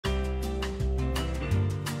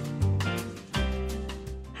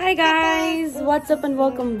Hi guys, what's up and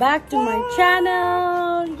welcome back to my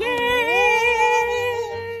channel. Yay!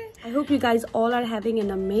 I hope you guys all are having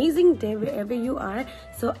an amazing day wherever you are.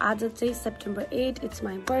 So आज चाहिँ September 8, it's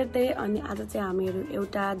my birthday अनि आज चाहिँ हामीहरु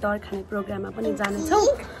एउटा दर खाने प्रोग्राममा पनि जाने छौं.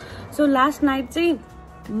 So last night चाहिँ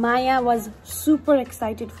Maya was super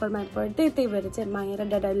excited for my birthday. त्यही भएर चाहिँ Maya र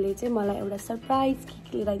दादाले चाहिँ मलाई एउटा सरप्राइज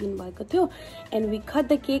केक ल्याइदिनु भएको थियो and we cut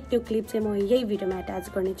the cake. त्यो क्लिप चाहिँ म यही भिडियोमा अट्याच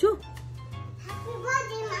गर्ने छु.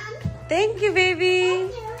 Thank you,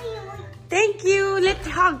 baby. Thank you. Let's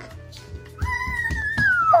hug.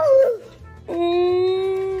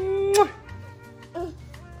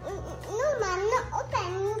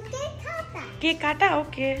 Cake kata,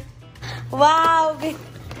 okay. Wow.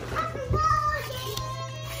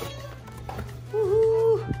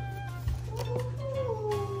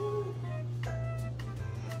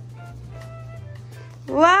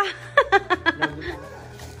 Wow.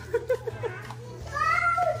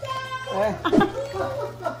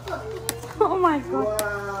 Oh my god.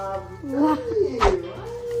 Wow.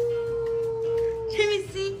 Let me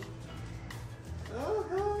see.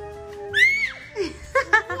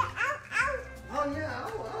 Oh yeah.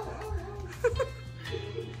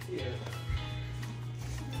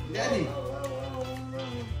 Daddy.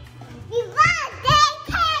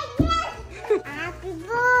 Happy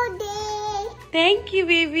birthday. Thank you,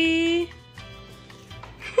 baby.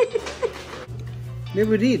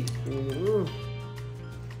 Never read.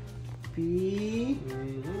 P.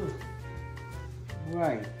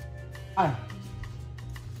 Y. I.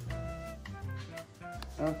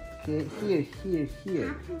 Okay, here.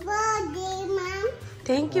 Happy birthday, Mom.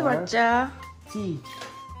 Thank you, bacha. T.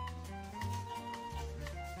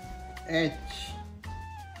 H.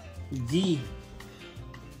 G.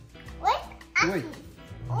 Wait. Wait.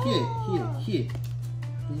 Here.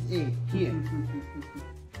 This A. Here.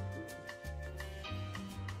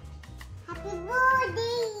 Happy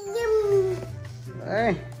birthday.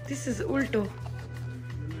 Hey. This is ulto.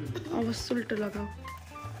 अब सुल्टो लगाऊ.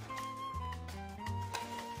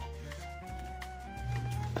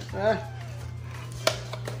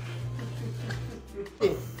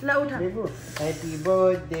 ल उठा. Happy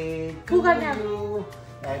birthday to Bukan ya? you.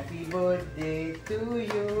 Happy birthday to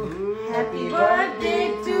you. Happy birthday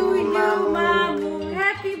to you, Mamu.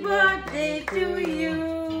 Happy birthday to you.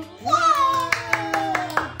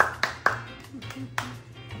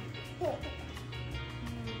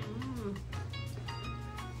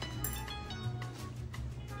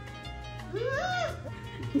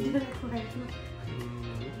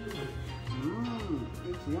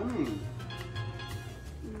 It's yummy.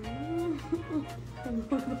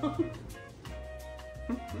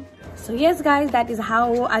 So yes guys, that is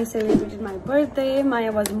how I celebrated my birthday.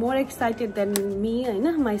 Maya was more excited than me,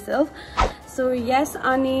 हैन, myself. So yes,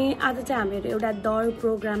 अनि आज चाहिँ हामीहरु एउटा दौड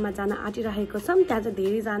प्रोग्राममा जान आटिरहेको छौं. त्यहाँ चाहिँ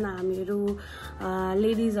धेरै जना हामीहरु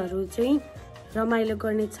लेडीजहरु चाहिँ रमाइलो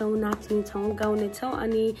गर्ने छौं, नाच्ने छौं, गाउने छौं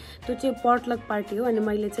अनि त्यो चाहिँ पटलक पार्टी हो अनि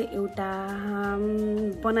मैले चाहिँ एउटा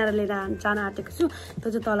बनाएर लिएर जान आटेको छु.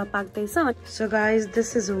 त्यो चाहिँ तल पाक्दै छ. So guys,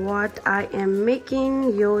 this is what I am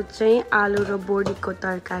making. यो चाहिँ आलु र बोडीको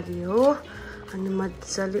तरकारी हो अनि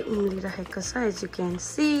मज्जाले उम्लिरहेको छ. As you can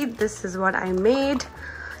see, this is what I made.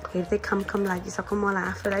 हेर्दै खम लागिसक्यो मलाई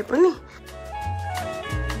आफैलाई पनि.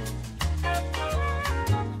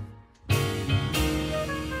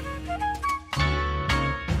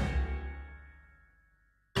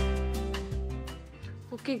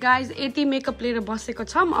 Okay guys, यति मेकअप लिएर बसेको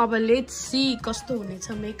छौं. अब लेट्स सी कस्तो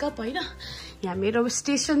हुनेछ मेकअप हैन. यहाँ मेरो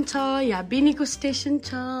स्टेसन छ, यहाँ बिनीको स्टेसन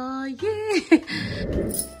छ.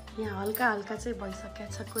 यहाँ हल्का चाहिँ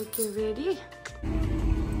भइसकेको छ. कोही रेडी.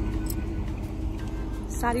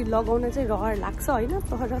 साडी लगाउन चाहिँ रहर लाग्छ हैन,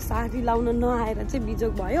 तर साडी लाउन नआएर चाहिँ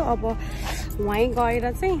बिजोग भयो. अब वहीँ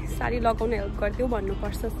गएर चाहिँ साडी लगाउन हेल्प गर्दियो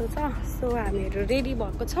भन्नुपर्छ जस्तो छ. सो हामीहरु रेडी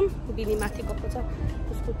भएको छौं. बिनी माथि गएको छ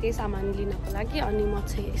उसको केही सामान लिनको लागि अनि म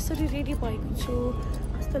चाहिँ यसरी रेडी भएको छु.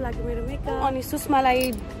 कस्तो लाग्यो मेरो मेकअप. अनि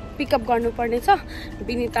सुषमालाई पिकअप गर्नुपर्ने छ.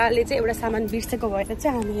 बिनिताले चाहिँ एउटा सामान बिर्सेको भएर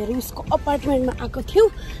चाहिँ हामीहरु उसको अपार्टमेन्टमा आएको थियौ.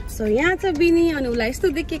 सो यहाँ चाहिँ बिनी अनि उलाई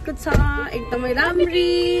यस्तो देखेको छ एकदमै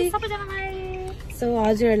राम्री. सबैजनालाई सो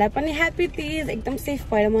हजुरहरुलाई पनि ह्यापी तीज. एकदम सेफ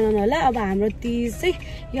भएर मनाउनु होला. अब हाम्रो तीज चाहिँ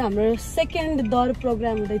यो हाम्रो सेकेन्ड दर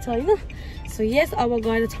प्रोग्राम हुँदैछ हैन. सो यस, अब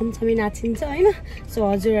गएर छमछमी नाचिन्छ हैन. सो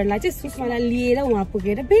हजुरहरुलाई चाहिँ सुषमालाई लिएर उहाँ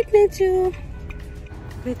पुगेर भेट्ने छु.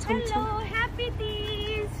 Hello happy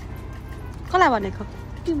Teej. कसलाई भनेको?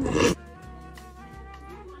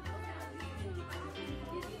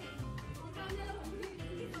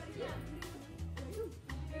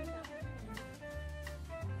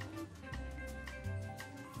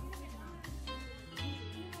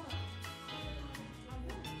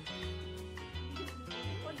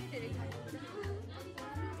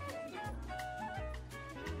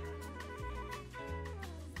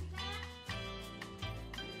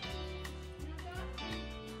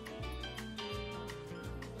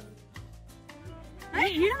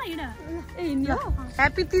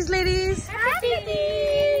 Happy Teej ladies.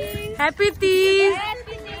 Happy Teej.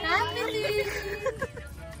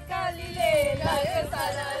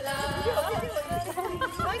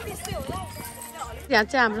 यहाँ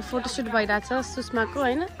चाहिँ हाम्रो फोटोसुट भइरहेछ सुषमाको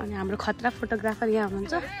हैन अनि हाम्रो खतरा फोटोग्राफर यहाँ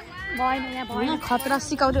हुनुहुन्छ खतरा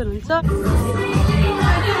सिकाउँदै हुनुहुन्छ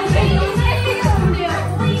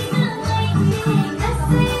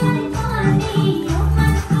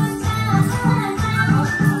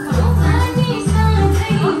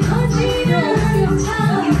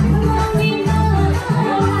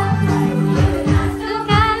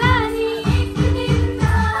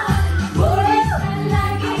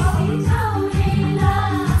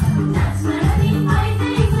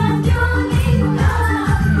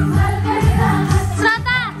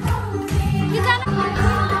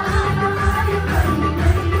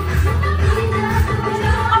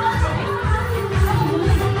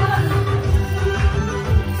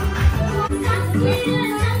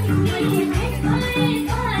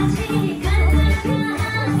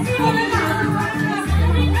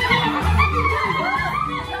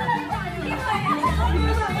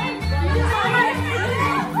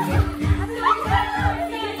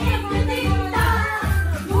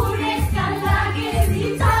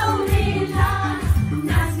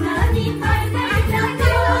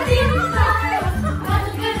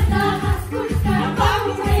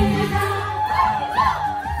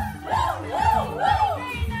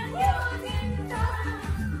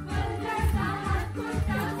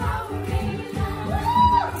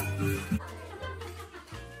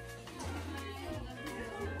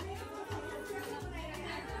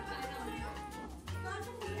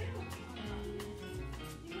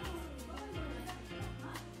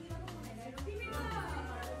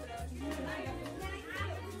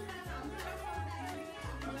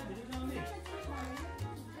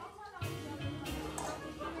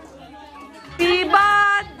Happy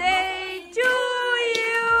birthday to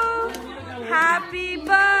you. Happy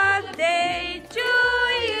birthday to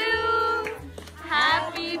you.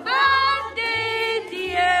 Happy birthday,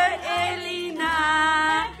 dear Elina.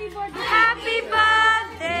 Happy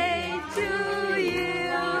birthday to you.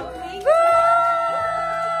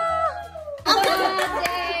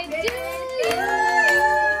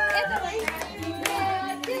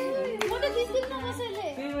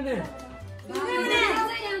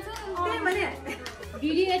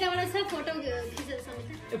 Video यताबाट छ फोटो खिचेर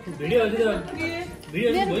भिडियो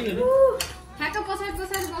भइगयो ठ्याक्क पछाडि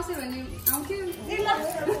बस्यो भने आउँथ्यो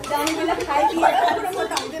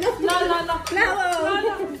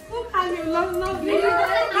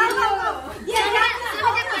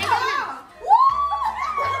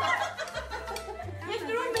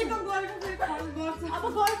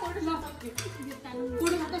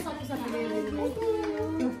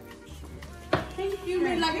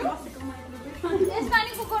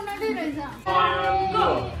यसपालि कोकोनटै रहेछ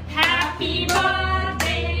Happy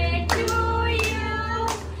birthday to you.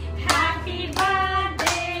 Happy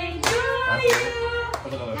birthday to you.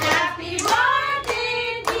 Happy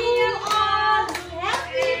birthday dear all.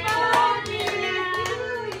 Happy birthday to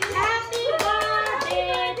you. Happy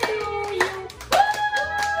birthday to you.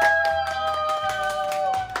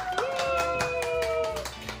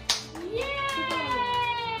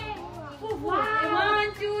 Yay! Wow.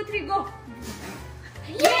 1, 2, 3 go.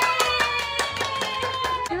 Yay!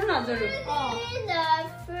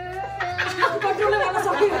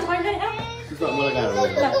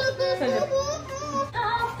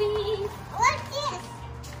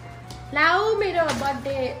 Now मेरो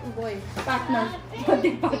birthday boy partner birthday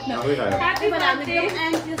partner happy birthday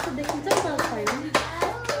and जस्तो देखिन्छ नि त छैन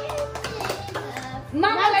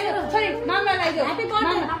मामालाई they sorry मामालाई they happy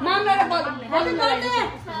birthday मामालाई balloon लगाइदे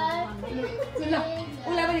ल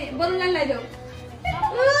उलाई पनि balloon लगाइदे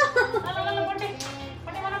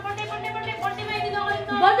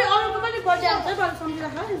birthday अरूको पनि बर्थडे आउँछ है बरु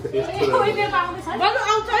सम्झिराख बरु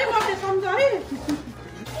आउँछ है बर्थडे सम्झ है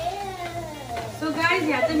सो गाइज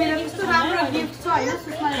यहाँ चाहिँ मेरो कस्तो राम्रो गिफ्ट छ होइन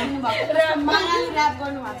सुषमाले राख्नु भएको मायाले ऱ्याप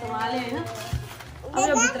गर्नु भएको छ उहाँले होइन अब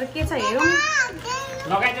यो भित्र के छ हेरौँ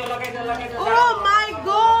ओ माई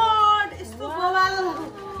गॉड यस्तो बवाल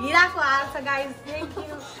हिराको हार छ guys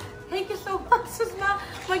thank you so much Sushma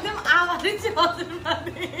म एकदम आभारी छु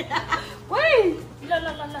हजुरमाथि ओइ ल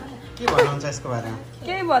के भन्नुहुन्छ यसको बारेमा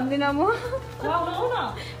केही भन्दिन म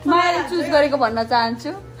मायाले चुज गरेको भन्न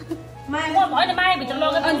चाहन्छु माया भित्र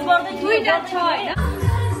लगेर दुईटा छ हैन